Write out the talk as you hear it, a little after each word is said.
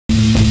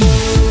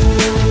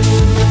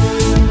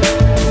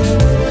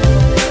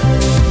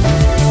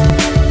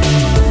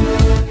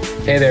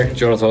there,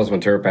 Jonas Holmes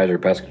with Turf Badger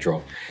Pest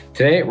Control.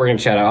 Today we're going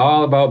to chat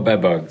all about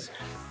bed bugs.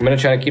 I'm going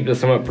to try to keep this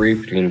somewhat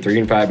brief, between 3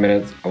 and 5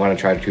 minutes. I want to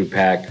try to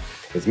pack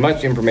as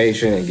much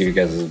information and give you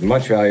guys as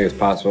much value as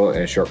possible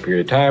in a short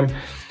period of time.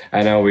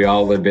 I know we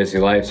all live busy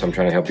life, so I'm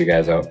trying to help you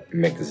guys out and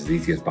make this as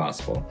easy as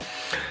possible.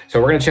 So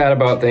we're going to chat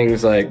about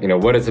things like,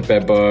 what is a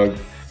bed bug,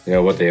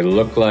 what they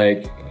look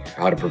like,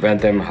 how to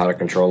prevent them, how to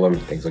control them,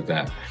 things like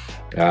that.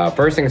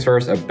 First things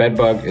first, a bed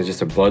bug is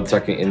just a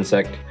blood-sucking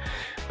insect.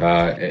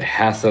 It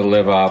has to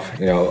live off,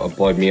 a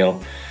blood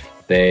meal.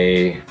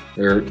 Their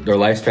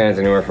lifespan is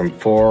anywhere from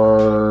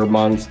 4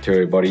 months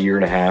to about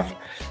 1.5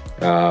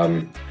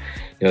 years.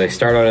 They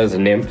start out as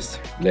nymphs.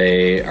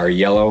 They are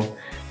yellow.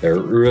 They're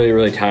really,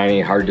 really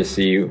tiny, hard to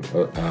see.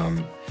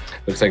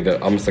 Looks like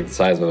almost like the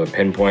size of a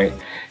pinpoint.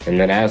 And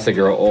then as they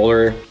grow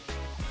older,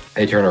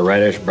 they turn a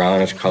reddish,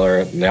 brownish color,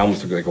 and they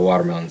almost look like a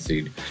watermelon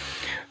seed.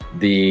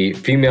 The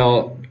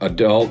female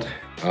adult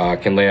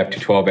can lay up to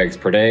 12 eggs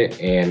per day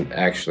and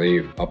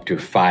actually up to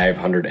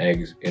 500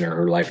 eggs in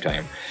her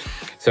lifetime.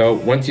 So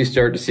once you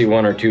start to see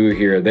 1 or 2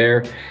 here or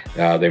there,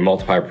 they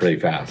multiply pretty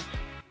fast.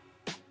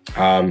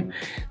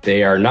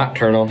 They are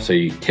nocturnal, so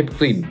you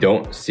typically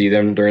don't see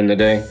them during the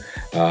day.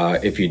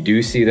 If you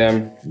do see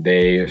them,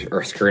 they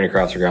are scurrying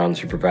across the ground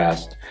super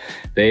fast.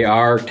 They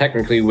are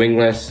technically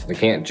wingless. They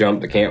can't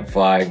jump, they can't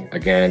fly.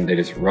 Again, they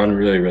just run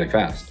really, really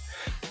fast.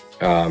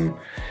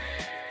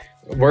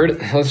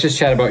 Let's just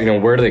chat about,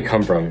 where do they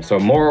come from? So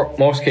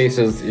most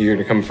cases, you're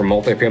gonna come from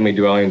multifamily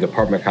dwellings,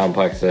 apartment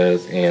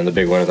complexes, and the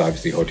big one is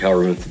obviously hotel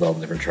rooms with all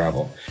the different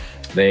travel.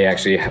 They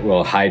actually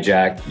will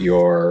hijack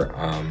your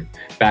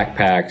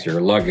backpacks,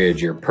 your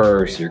luggage, your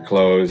purse, your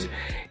clothes,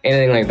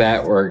 anything like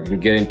that where you can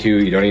get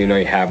into, you don't even know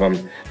you have them,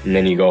 and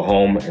then you go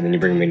home, and then you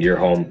bring them into your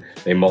home.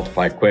 They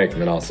multiply quick,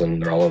 and then all of a sudden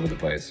they're all over the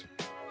place.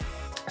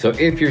 So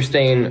if you're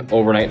staying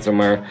overnight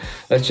somewhere,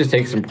 let's just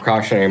take some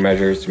precautionary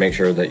measures to make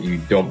sure that you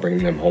don't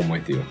bring them home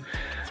with you.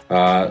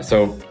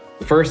 So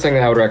the first thing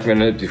that I would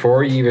recommend is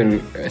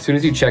as soon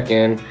as you check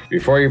in,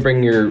 before you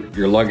bring your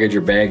luggage,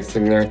 your bags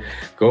in there,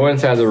 go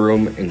inside the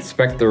room,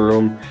 inspect the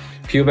room,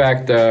 peel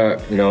back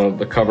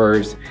the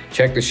covers,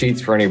 check the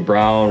sheets for any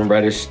brown,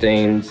 reddish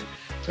stains,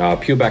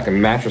 peel back the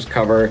mattress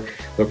cover,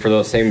 look for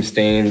those same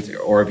stains,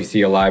 or if you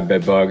see a live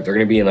bed bug, they're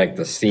gonna be in like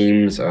the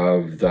seams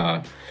of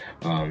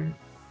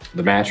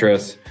the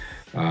mattress,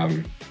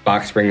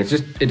 box springs.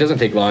 It doesn't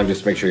take long,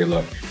 just make sure you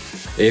look.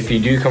 If you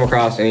do come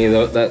across any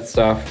of that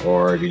stuff,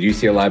 or if you do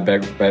see a live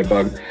bed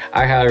bug,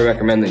 I highly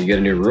recommend that you get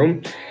a new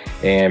room,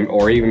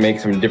 or even make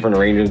some different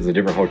arrangements, a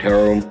different hotel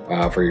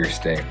room for your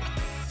stay.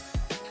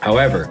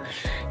 However,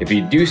 if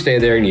you do stay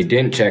there and you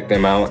didn't check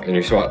them out, and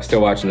you're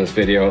still watching this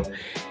video,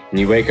 and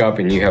you wake up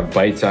and you have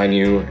bites on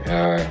you,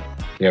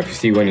 if you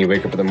see when you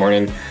wake up in the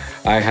morning,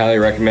 I highly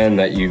recommend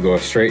that you go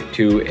straight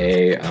to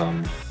a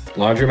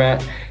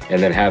laundromat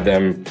and then have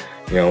them,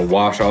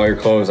 wash all your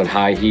clothes on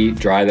high heat,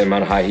 dry them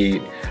on high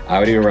heat. I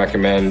would even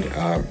recommend,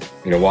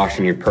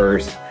 washing your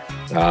purse,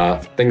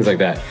 things like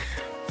that.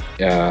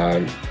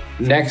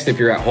 Next, if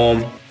you're at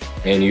home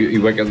and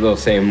you wake up with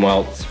those same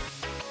welts,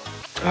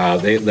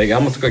 they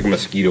almost look like a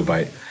mosquito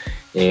bite,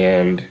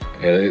 and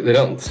they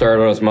don't start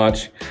out as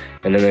much,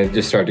 and then they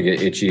just start to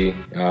get itchy.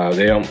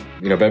 They don't,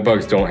 bed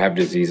bugs don't have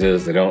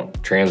diseases. They don't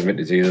transmit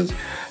diseases.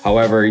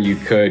 However, you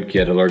could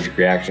get an allergic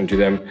reaction to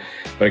them.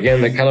 But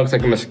again, they kind of looks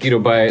like a mosquito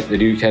bite. They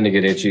do tend to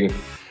get itchy.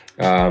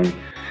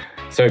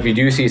 So if you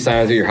do see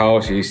signs at your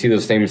house, or you see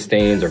those same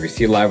stains, or if you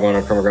see a live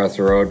one come across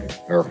the road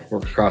or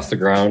across the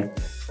ground,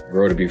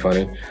 road would be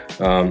funny.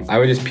 I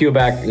would just peel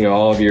back,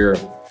 all of your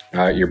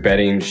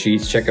bedding,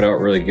 sheets, check it out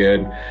really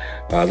good.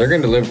 They're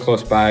going to live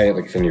close by,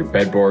 like in your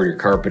bedboard, your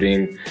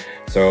carpeting.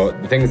 So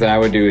the things that I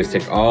would do is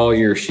take all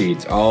your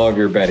sheets, all of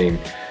your bedding,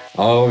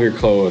 all of your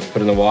clothes,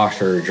 put in the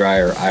washer or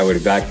dryer. I would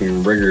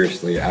vacuum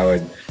rigorously. I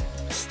would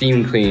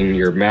steam clean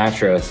your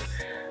mattress,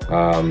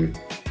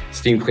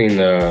 steam clean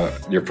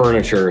your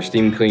furniture,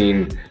 steam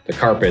clean the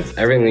carpets,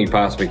 everything that you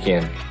possibly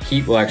can.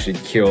 Heat will actually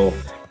kill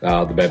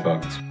the bed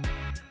bugs.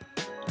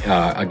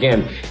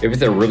 Again, if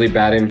it's a really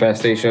bad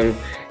infestation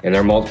and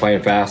they're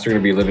multiplying fast, they're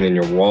going to be living in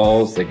your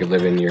walls. They could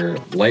live in your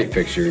light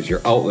fixtures, your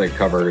outlet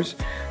covers,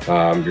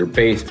 your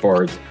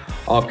baseboards,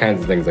 all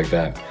kinds of things like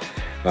that.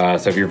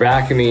 So if you're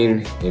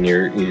vacuuming and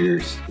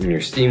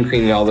you're steam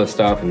cleaning all this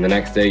stuff, and the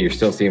next day you're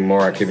still seeing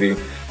more activity,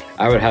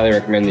 I would highly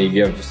recommend that you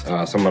give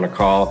someone a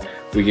call.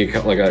 We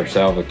can, like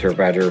ourselves with Turf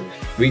Badger,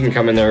 we can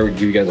come in there,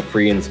 give you guys a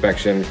free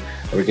inspection,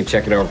 or we can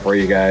check it out for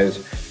you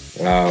guys.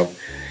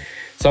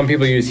 Some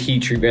people use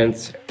heat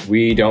treatments.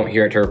 We don't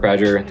here at Turf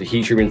Badger. The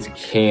heat treatments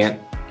can't,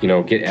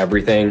 get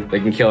everything. They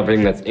can kill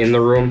everything that's in the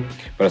room,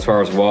 but as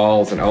far as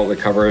walls and outlet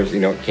covers,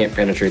 can't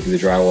penetrate through the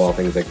drywall,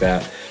 things like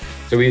that.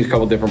 So we use a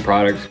couple different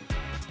products.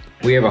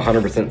 We have a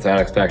 100%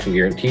 satisfaction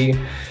guarantee.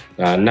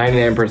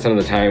 99% of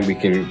the time we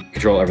can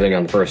control everything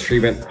on the first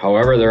treatment.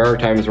 However, there are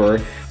times where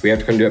we have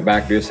to come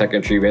back, do a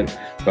second treatment,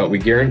 but we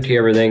guarantee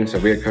everything. So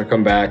if we have to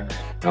come back,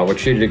 we'll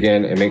treat it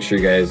again and make sure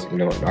you guys,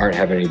 aren't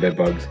having any bed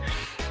bugs.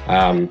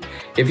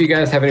 If you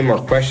guys have any more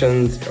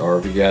questions, or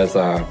if you guys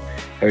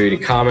Have any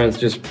comments,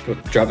 just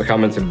drop the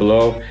comments in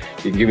below.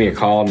 You can give me a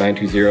call,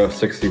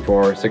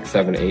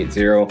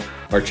 920-634-6780,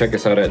 or check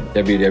us out at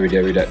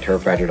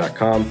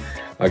www.turfbadger.com.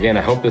 Again,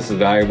 I hope this is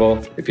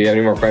valuable. If you have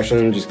any more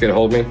questions, just get a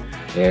hold of me,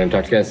 and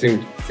talk to you guys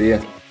soon. See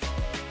ya.